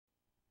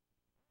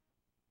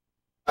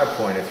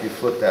Point, if you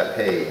flip that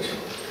page,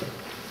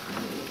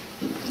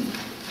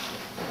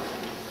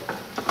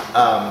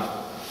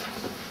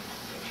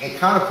 and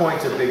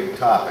counterpoint's a big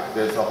topic.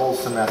 There's a whole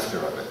semester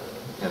of it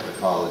at the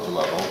college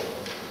level.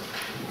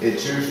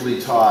 It's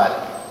usually taught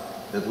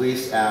at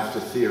least after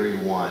Theory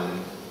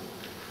 1,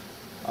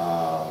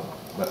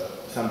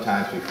 but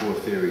sometimes before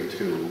Theory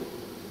 2,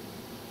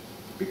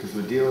 because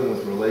we're dealing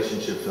with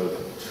relationships of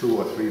 2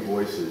 or 3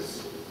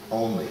 voices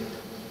only,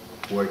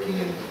 working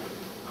in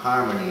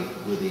harmony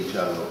with each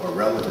other, or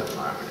relative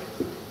harmony.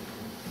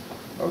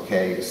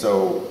 Okay,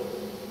 so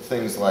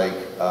things like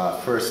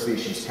first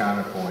species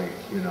counterpoint,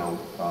 you know,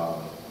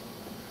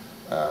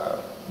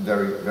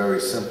 very, very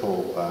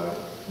simple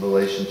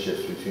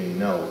relationships between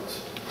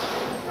notes.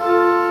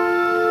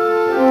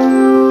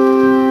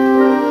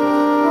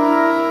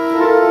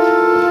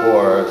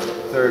 Or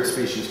third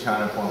species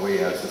counterpoint, where you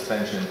have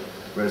suspension,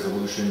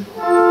 resolution.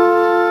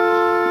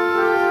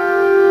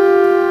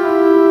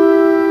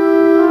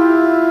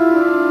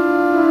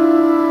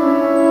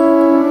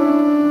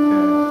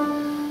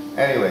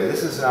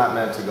 This is not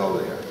meant to go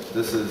there.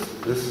 This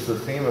is the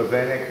theme of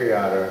Vena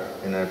Creata,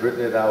 and I've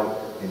written it out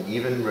in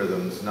even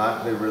rhythms,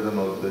 not the rhythm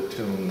of the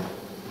tune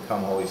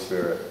Come Holy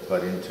Spirit,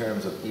 but in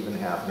terms of even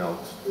half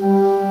notes.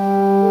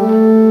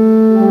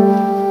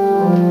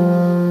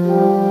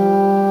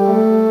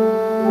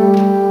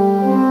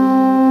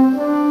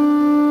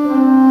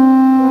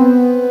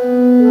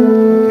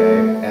 Okay,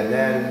 and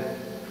then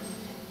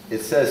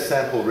it says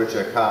sample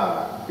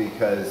ricercar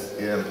because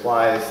it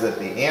implies that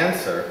the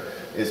answer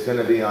is going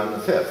to be on the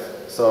 5th.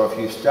 So if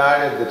you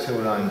started the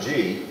tune on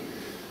G,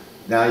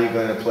 now you're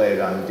going to play it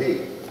on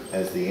D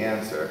as the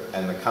answer,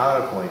 and the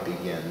counterpoint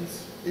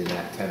begins in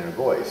that tenor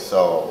voice.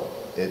 So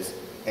it's,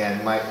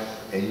 and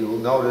you will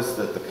notice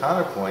that the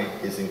counterpoint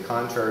is in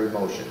contrary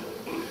motion.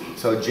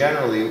 So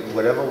generally,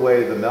 whatever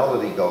way the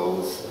melody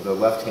goes, the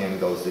left hand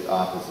goes the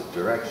opposite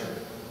direction.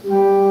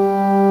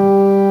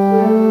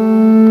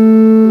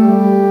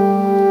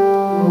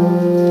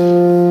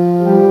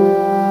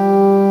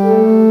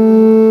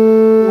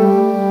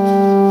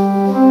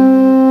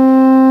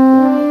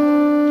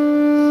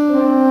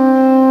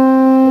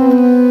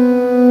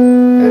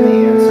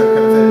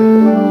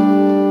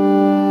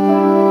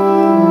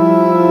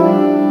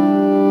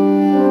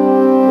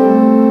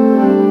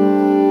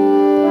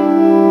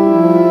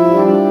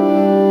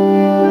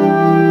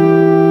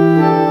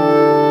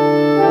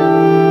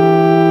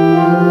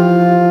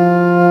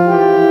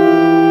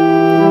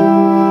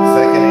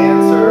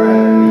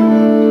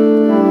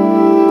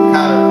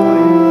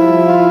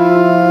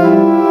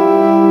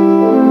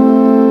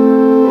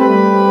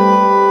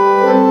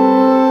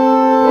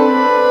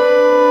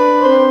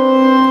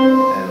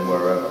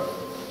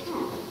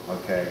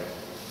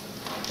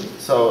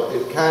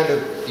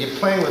 You're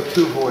playing with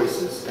 2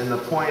 voices, and the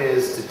point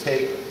is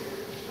to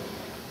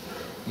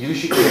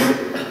use your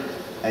ear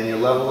and your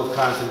level of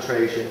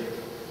concentration,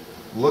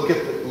 look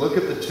at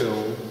the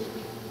tune,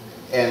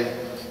 and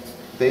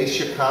base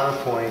your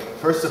counterpoint.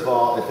 First of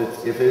all,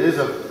 if it is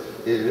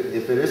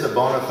a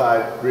bona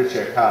fide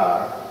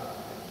ricercar,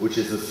 which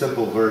is a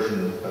simple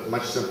version, a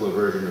much simpler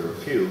version of a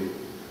fugue,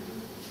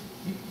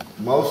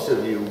 most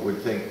of you would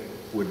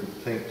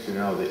think to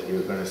know that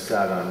you're going to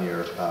start on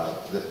your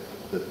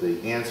that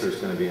the answer is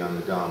going to be on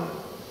the dominant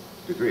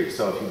degree.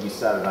 So if you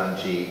started on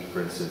G,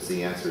 for instance,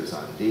 the answer is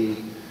on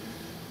D,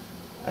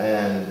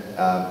 and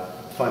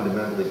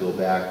fundamentally go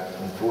back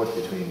and forth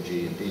between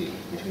G and D,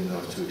 between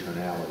those 2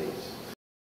 tonalities.